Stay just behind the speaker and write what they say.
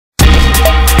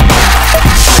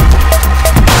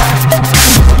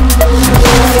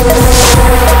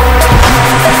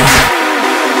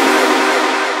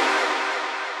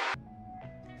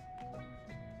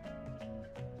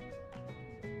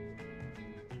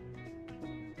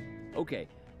Okay,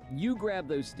 you grab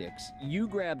those sticks, you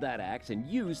grab that axe, and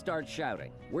you start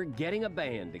shouting. We're getting a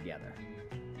band together.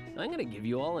 I'm gonna give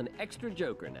you all an extra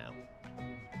joker now.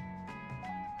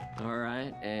 All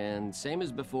right, and same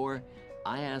as before,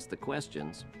 I ask the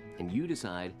questions, and you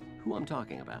decide who I'm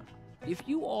talking about. If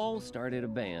you all started a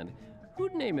band,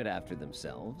 who'd name it after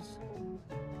themselves?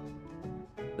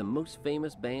 The most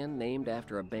famous band named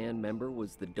after a band member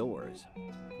was The Doors,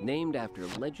 named after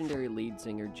legendary lead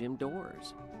singer Jim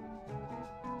Dores.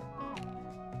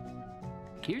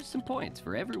 Here's some points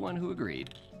for everyone who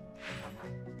agreed.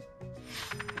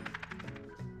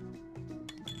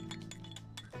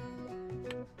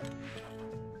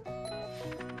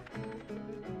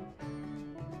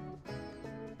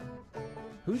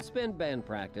 Who'd spend band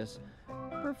practice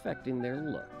perfecting their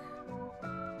look?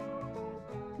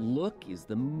 Look is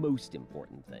the most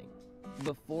important thing.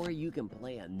 Before you can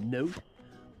play a note,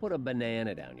 put a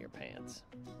banana down your pants.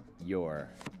 Your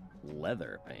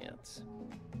leather pants.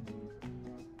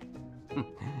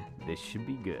 This should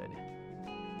be good.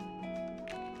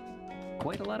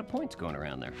 Quite a lot of points going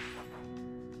around there.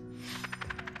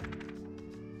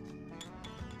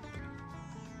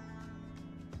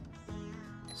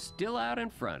 Still out in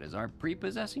front is our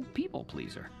prepossessing people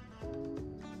pleaser.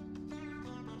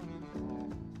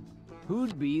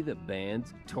 Who'd be the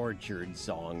band's tortured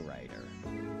songwriter?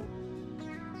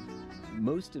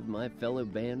 Most of my fellow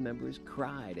band members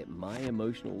cried at my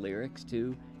emotional lyrics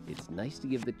to "It's Nice to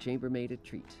Give the Chambermaid a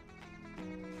Treat."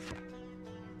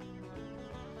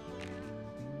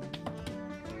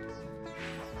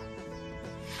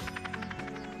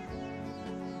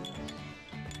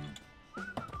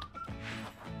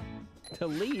 The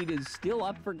lead is still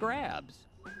up for grabs.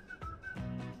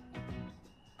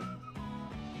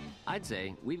 I'd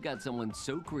say we've got someone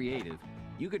so creative,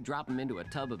 you could drop them into a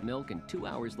tub of milk and 2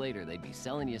 hours later they'd be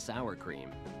selling you sour cream.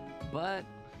 But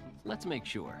let's make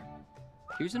sure.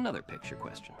 Here's another picture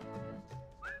question.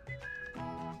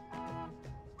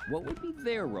 What would be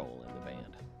their role in the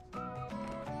band?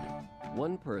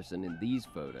 One person in these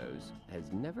photos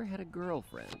has never had a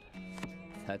girlfriend.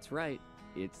 That's right,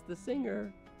 it's the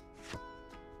singer.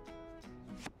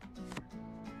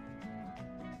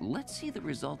 Let's see the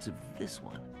results of this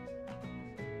one.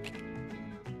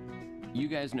 You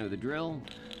guys know the drill.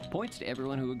 Points to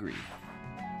everyone who agreed.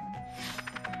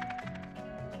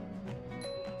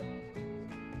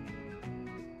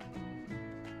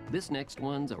 This next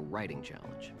one's a writing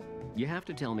challenge. You have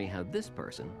to tell me how this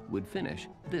person would finish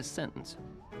this sentence.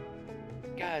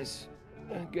 Guys,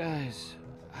 I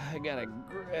got a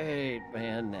great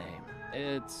band name.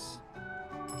 It's...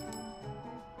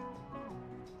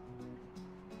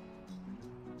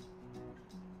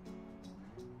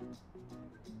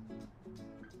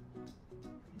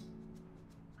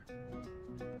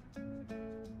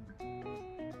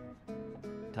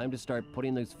 Time to start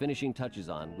putting those finishing touches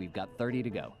on. We've got 30 to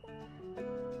go.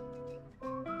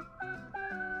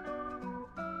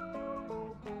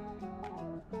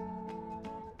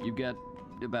 You've got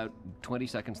about 20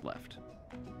 seconds left.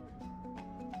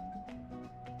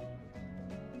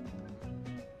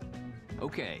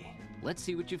 Okay, let's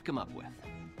see what you've come up with.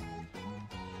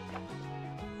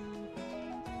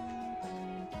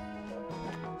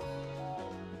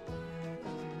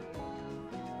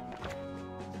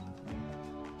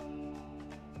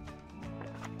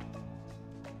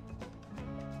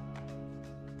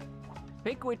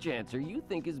 Pick which answer you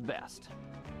think is best.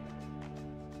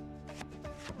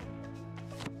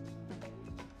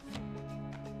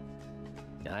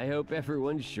 I hope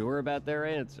everyone's sure about their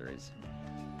answers.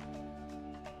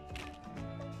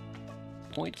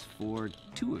 Points for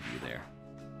 2 of you there.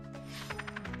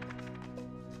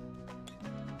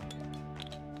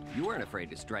 You weren't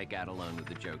afraid to strike out alone with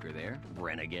the Joker there,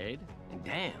 renegade. And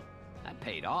damn, that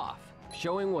paid off.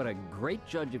 Showing what a great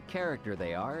judge of character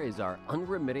they are is our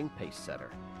unremitting pace setter.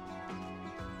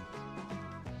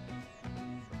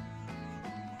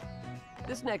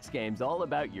 This next game's all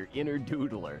about your inner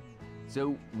doodler.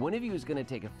 So one of you is gonna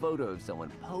take a photo of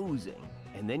someone posing,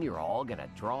 and then you're all gonna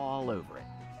draw all over it.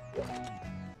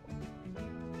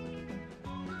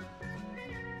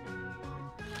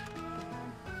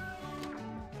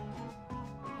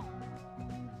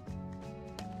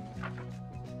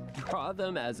 Draw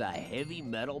them as a heavy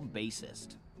metal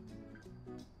bassist.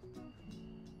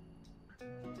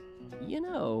 You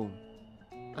know,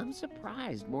 I'm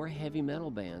surprised more heavy metal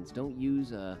bands don't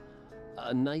use a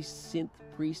nice synth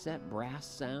preset brass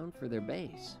sound for their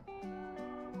bass.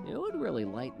 It would really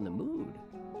lighten the mood.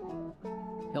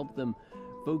 Help them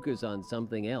focus on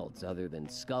something else other than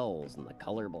skulls and the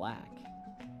color black.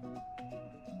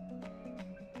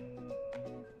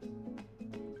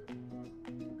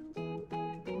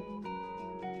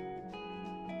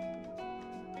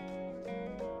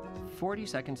 40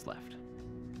 seconds left.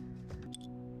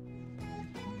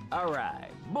 All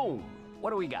right, boom. What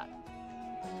do we got?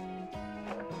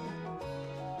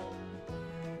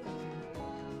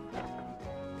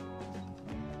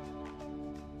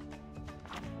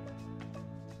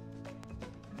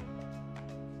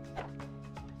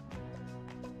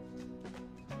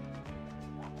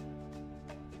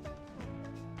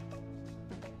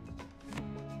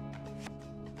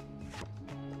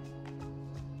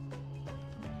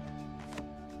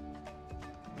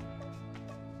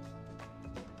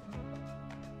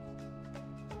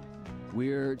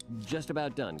 We're just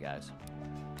about done, guys.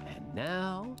 And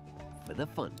now for the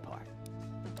fun part.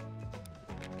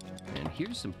 And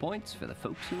here's some points for the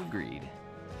folks who agreed.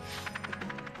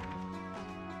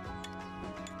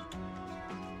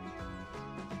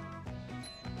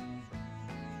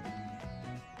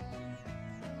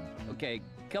 Okay,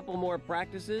 couple more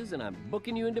practices and I'm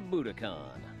booking you into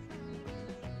Budokan.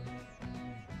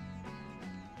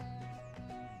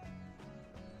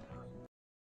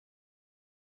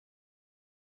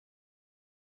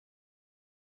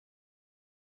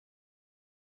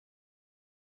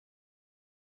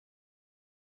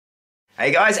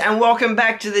 Hey guys, and welcome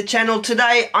back to the channel.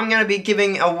 Today I'm going to be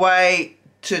giving away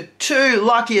to 2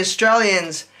 lucky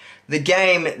Australians the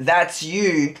game That's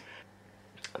You.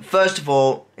 First of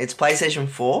all, it's PlayStation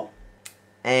 4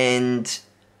 and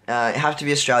you have to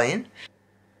be Australian.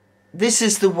 This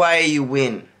is the way you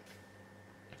win.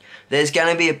 There's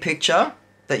going to be a picture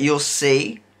that you'll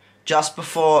see just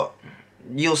before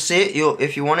you'll see it.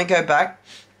 If you want to go back,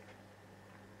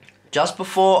 just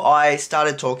before I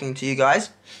started talking to you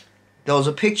guys, there was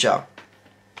a picture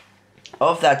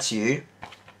of That's You,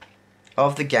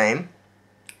 of the game,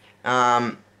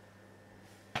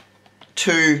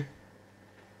 2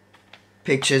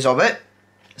 pictures of it,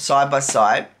 side by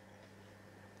side.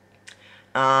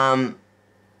 I'll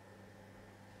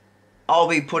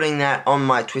be putting that on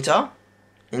my Twitter,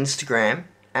 Instagram,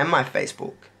 and my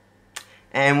Facebook.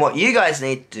 And what you guys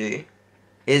need to do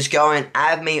is go and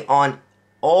add me on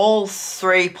all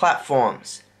 3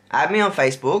 platforms. Add me on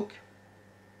Facebook,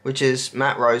 which is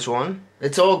Matt Roseworne.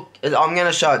 It's all, I'm going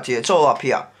to show it to you. It's all up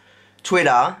here.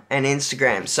 Twitter and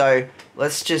Instagram. So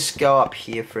let's just go up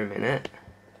here for a minute.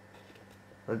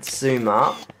 Let's zoom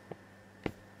up.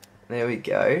 There we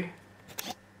go.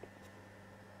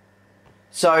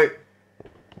 So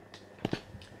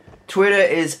Twitter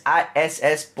is at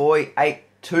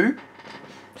 @ssboy82.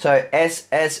 So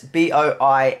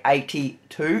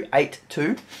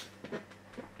SSBOI82.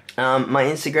 My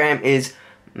Instagram is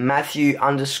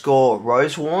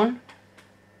Matthew_Roseworne,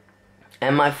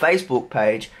 and my Facebook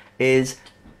page is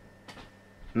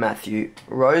Matthew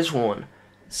Roseworne.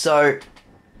 So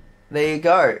there you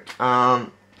go.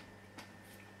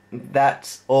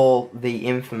 That's all the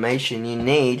information you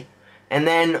need, and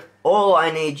then all I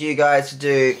need you guys to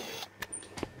do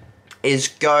is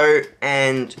go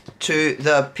and to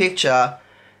the picture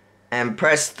and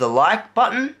press the like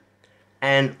button,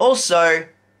 and also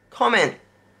comment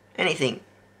anything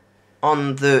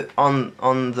on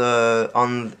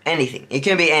anything. It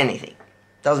can be anything.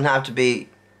 Doesn't have to be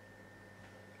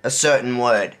a certain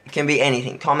word. It can be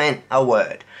anything. Comment a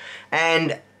word.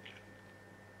 And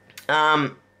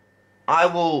I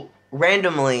will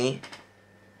randomly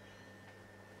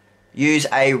use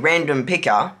a random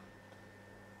picker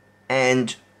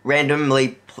and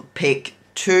randomly pick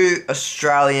 2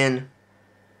 Australian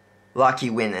lucky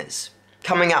winners.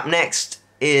 Coming up next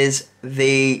is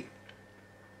the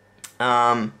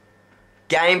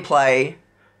gameplay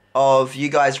of you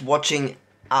guys watching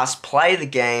us play the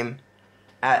game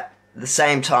at the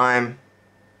same time,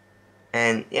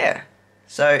 and yeah,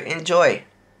 so enjoy.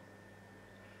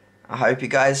 I hope you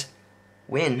guys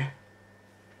win.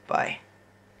 Bye.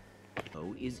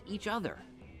 Is each other.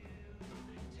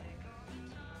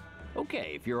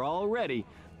 Okay, if you're all ready,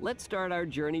 let's start our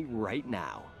journey right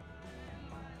now.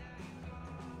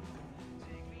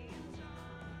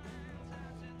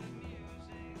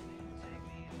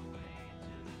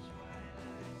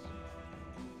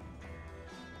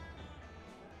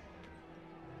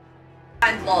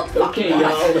 Okay,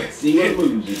 y'all, let's see what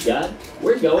moves you got.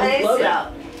 We're going floating.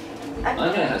 I'm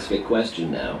gonna ask a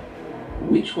question now.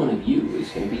 Which one of you is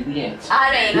gonna be the answer?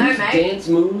 I don't know, Whose mate. dance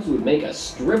moves would make a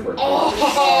stripper?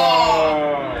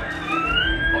 Time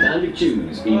to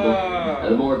choose, people.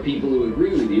 And the more people who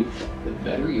agree with you, the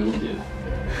better you'll do.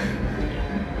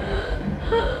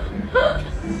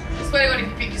 It's very good if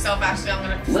you pick yourself, actually. I'm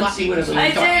gonna Let's see what you. everyone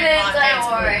I thinks. did it,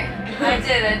 don't worry. I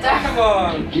did it, don't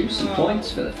worry. Here's some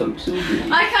points for the folks who agree.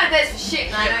 I can't dance for shit,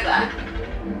 and I know that.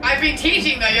 I've been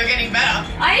teaching though, you're getting better.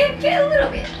 I get a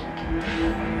little bit.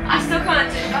 I still can't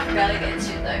do fucking belly against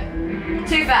shit though.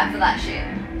 Too fat for that shit.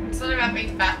 It's not about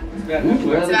being fat. Would It's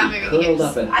rather about be moving curled hips.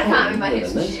 up at I can't home move my with hips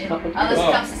a for nice shit. cup of Unless it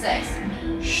coffee. comes to sex.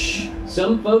 Shh.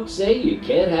 Some folks say you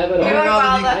can't have it You would all.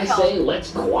 rather I help. say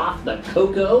let's quaff the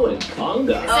cocoa and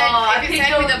conga. Oh, I If it picked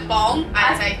said the- with a bong,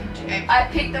 I'd say James. I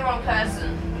picked the wrong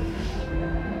person.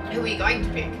 Who are you going to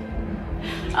pick?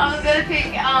 I was gonna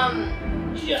pick,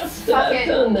 Just about Fucking-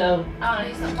 done now. oh no,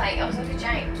 he's not playing. I was gonna pick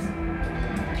James.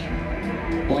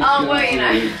 Points Oh, go well, you to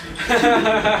know. you.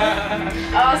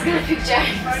 I was gonna pick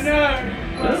James. I know.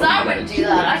 Because I wouldn't do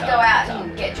that. I'd go out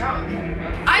and get drunk.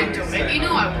 I'd do it. You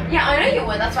know I would. Yeah, I know you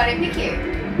would. That's why I didn't pick you.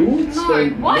 Who would No,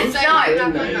 spend what? most of No, their no,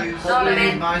 no, night no. No, huddling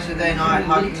man. Most of their night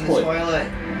hugging the toilet.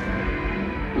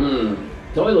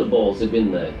 Toilet bowls have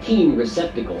been the keen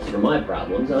receptacles for my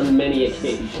problems on many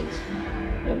occasions.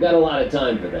 I've got a lot of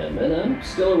time for them, and I'm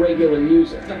still a regular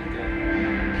user.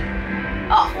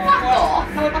 Oh, fuck off.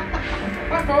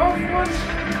 Fuck off, what?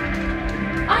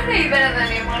 I know you better than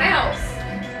anyone else.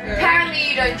 Apparently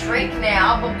you don't drink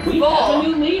now, but We have a before,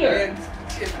 new leader.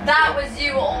 that was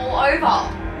you all over.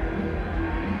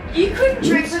 You couldn't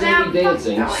drink You'd without still be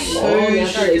dancing fucking long going.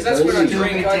 after No, they 'cause that's turn when I the You'll music. be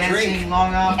drink. I dancing drink.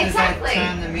 long after Exactly. they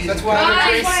turn the music. That's why I Guys,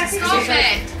 drink. why I Stop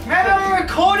it. Remember, we're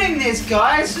recording this,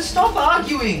 guys, so stop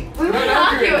arguing. We weren't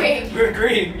arguing. We're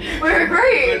agreeing. We're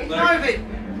agreeing. No, but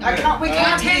we You got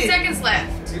can't 10 hear seconds left.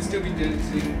 You can still be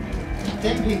dancing.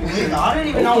 10 people either. I don't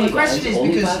even know what the question guys, is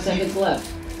only 5 because seconds left.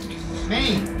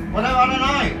 me. Whatever, I don't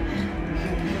know.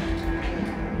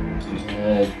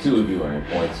 2 of you earn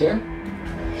points here.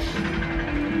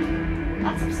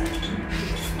 That's upsetting.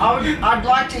 I'd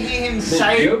like to hear him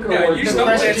say Joker No, wants you to stop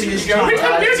rest dancing. this You go, time. we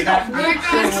got music. Alright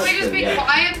guys, can we just be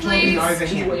quiet please? over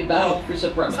two-way him. battle for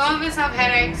supremacy. Some of us have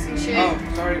headaches and shit. Oh,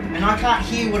 sorry. And I can't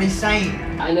hear what he's saying.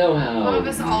 I know Some of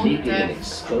us are how all naked dead. and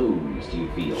exposed you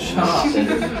feel Shut in the up.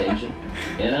 center of attention,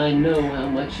 and I know how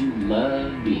much you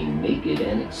love being naked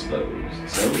and exposed.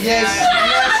 So Yes,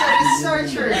 that is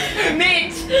so true.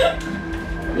 Mint.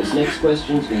 this next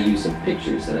question is going to use some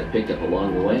pictures that I picked up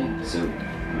along the way. So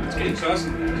It's getting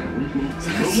personal. bear with me a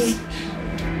moment.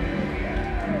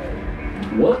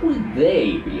 What would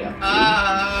they be up to on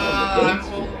the dance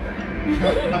well, floor?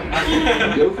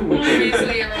 Go for whichever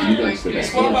Obviously, you everyone think's the likes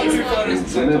best What about answer. two photos And at the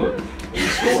same remember, you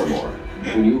score more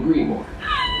when you agree more.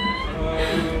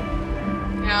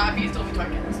 yeah, I've used all the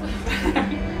tokens.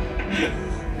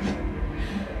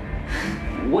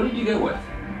 What did you go with?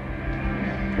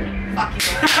 Fuck you.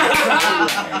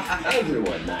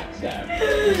 Everyone maxed out.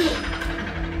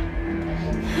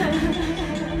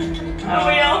 Are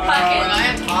we all I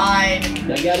fucking? am tired.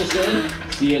 I gotta say,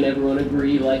 seeing everyone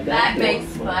agree like that, That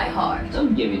makes my heart.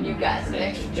 I'm giving You guys an an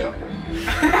extra extra joker.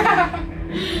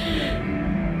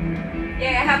 Yeah,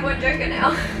 I have one joker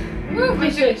now. Woo, we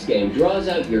This should. next game draws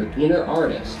out your inner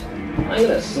artist. I'm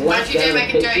gonna select What you do, down a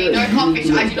make it dirty. picture No and cockfish.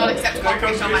 you I do not it. accept No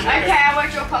cockfish on my cockfish. Okay, face. I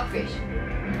want your cockfish.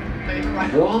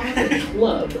 Draw the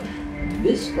club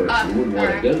this person would want to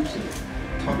alright. go to.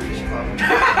 Cockfish Club.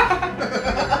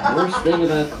 Worst thing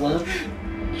about club?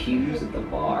 Queues at the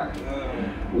bar.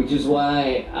 Which is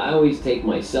why I always take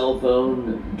my cell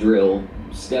phone, drill,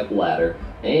 step ladder,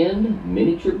 and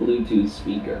miniature Bluetooth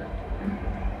speaker.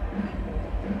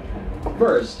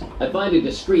 First, I find a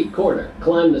discreet corner,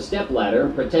 climb the step ladder,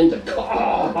 and pretend to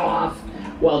cough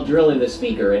while drilling the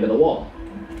speaker into the wall.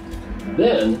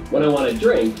 Then, when I want to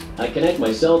drink, I connect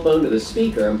my cell phone to the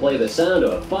speaker and play the sound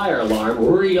of a fire alarm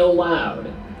real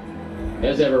loud.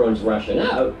 As everyone's rushing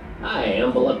out, I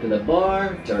amble up to the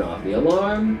bar, turn off the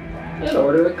alarm, and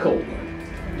order a cold one.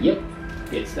 Yep,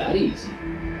 it's that easy.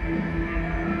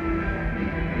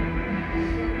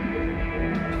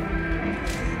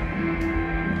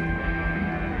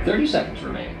 "30 seconds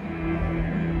remain.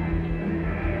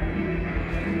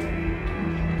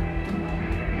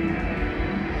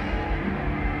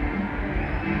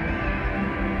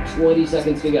 "20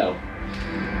 seconds to go.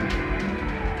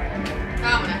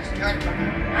 I'm gonna actually go to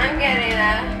fucking. I'm getting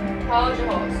a hold your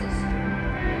horses.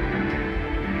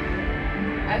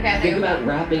 Okay, Think about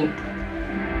wrapping.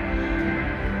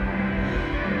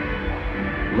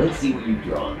 Let's see what you've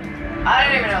drawn. I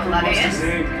don't even know what that is.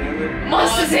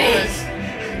 Monsters Inc.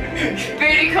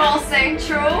 Booty Call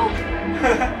Central.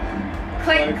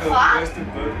 Click clap.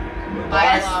 I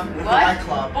Yes. love. Black What?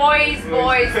 Club. Boys,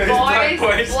 boys, Black boys,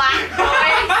 boys. black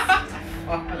boys.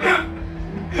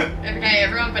 Okay,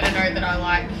 everyone better know that I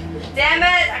like. Damn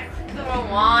it! I clicked the wrong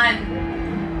one.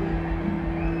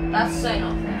 That's so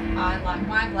not fair. I like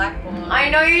my black boy. I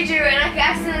know you do, and I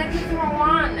accidentally clicked the wrong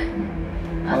one.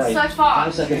 That's Alright, so far.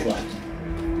 5 seconds left.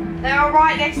 They're all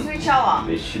right next to each other.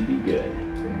 This should be good.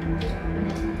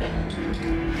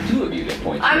 2 of of you get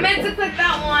points. I for meant this to click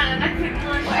that one and I clicked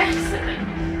one by accident.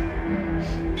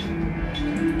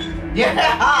 Yeah!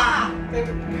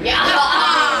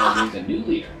 Yeah! one. He's a new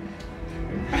leader.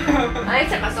 I need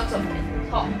to take my socks off. It's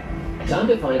hot. Time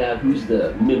to find out who's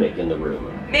the mimic in the room.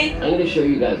 Me. I'm going to show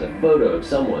you guys a photo of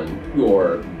someone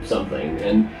or something,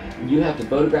 and you have to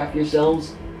photograph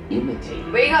yourselves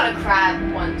imitating. We got a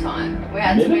crab one time. We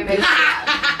had to Mimic? mimic a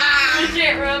crab.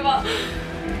 Legit, remember?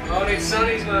 Oh, these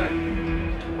sunnies, mate.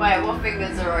 Wait, what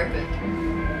fingers are open?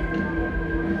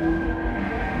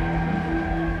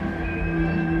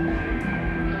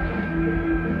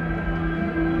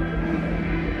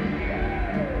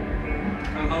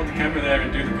 Can't hold the camera there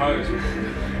and do the pose.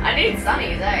 I need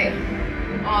sunnies, eh?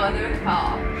 Oh, they're in the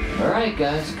car. Alright,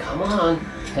 guys, come on.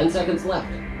 10 seconds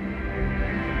left.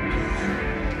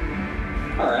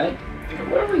 Alright,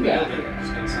 what have we got here?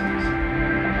 Just got sunnies.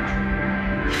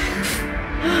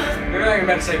 Maybe I'm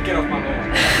about to say, get off my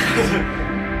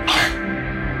lawn.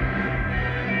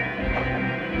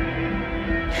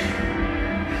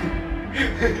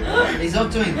 He's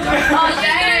not doing that. Oh, She's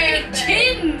got a big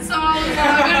chin, so I was like,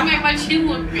 I'm gonna make my chin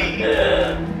look big.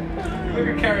 Look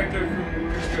a character from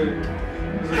Cusco.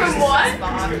 From what?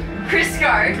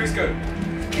 Crisco. Cusco.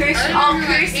 Cusco. I Oh, don't know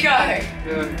who Cusco.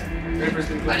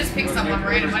 Yeah. I just picked someone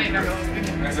random, I didn't know who I was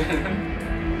picking.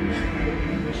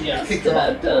 Just Kick her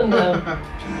about off. done now.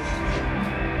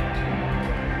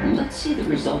 Let's see the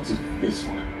results of this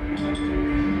one.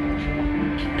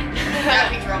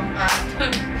 That he's wrong.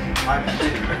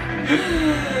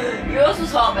 Yours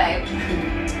was hot, babe.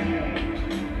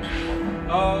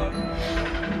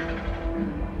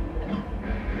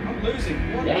 I'm losing.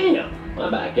 What? Damn, my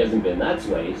back hasn't been that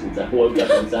sweaty since I woke up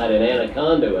inside an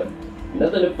anaconda with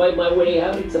nothing to fight my way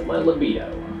out except my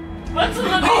libido. What's a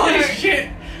Holy libido? shit!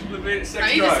 Libido, I sex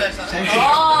need to drive. search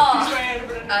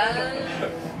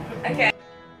that. Oh. Okay.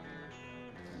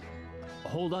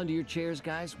 Hold on to your chairs,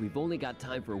 guys. We've only got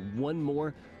time for one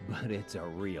more, but it's a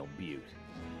real beaut.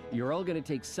 You're all gonna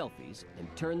take selfies and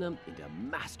turn them into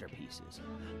masterpieces.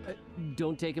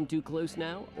 Don't take them too close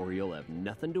now, or you'll have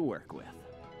nothing to work with.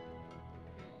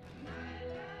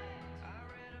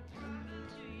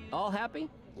 All happy?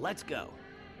 Let's go.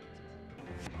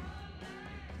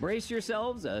 Brace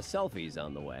yourselves, a selfie's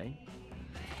on the way.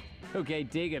 Okay,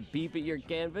 take a peep at your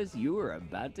canvas. You are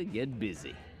about to get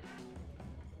busy.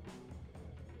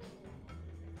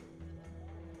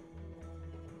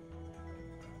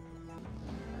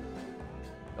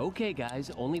 Okay,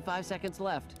 guys, only 5 seconds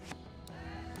left.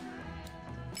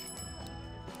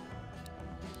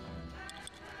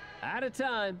 Out of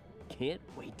time. Can't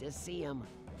wait to see him.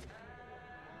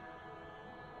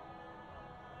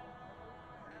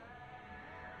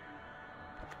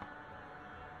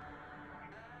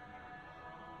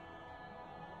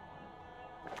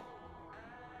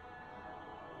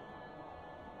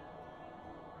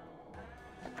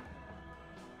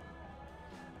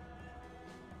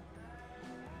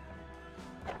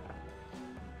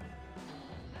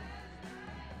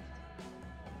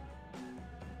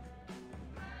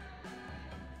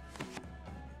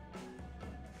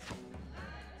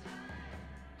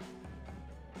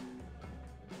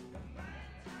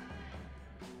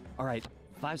 All right,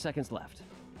 5 seconds left.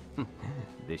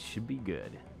 This should be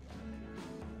good.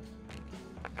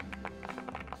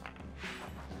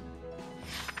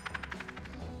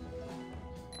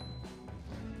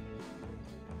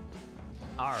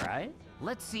 All right,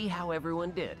 let's see how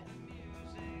everyone did.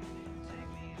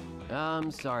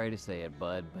 I'm sorry to say it,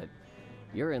 bud, but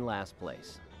you're in last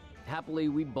place. Happily,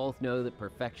 we both know that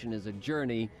perfection is a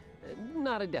journey,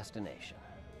 not a destination.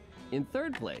 In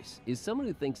third place is someone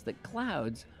who thinks that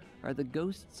clouds are the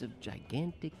ghosts of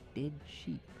gigantic dead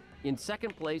sheep. In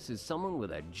second place is someone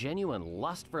with a genuine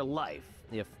lust for life,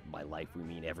 if by life we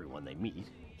mean everyone they meet.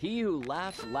 He who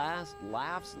laughs last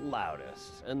laughs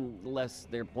loudest, unless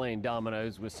they're playing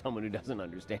dominoes with someone who doesn't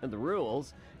understand the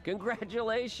rules.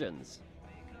 Congratulations!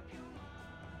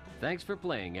 Thanks for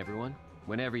playing, everyone.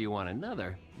 Whenever you want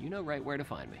another, you know right where to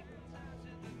find me.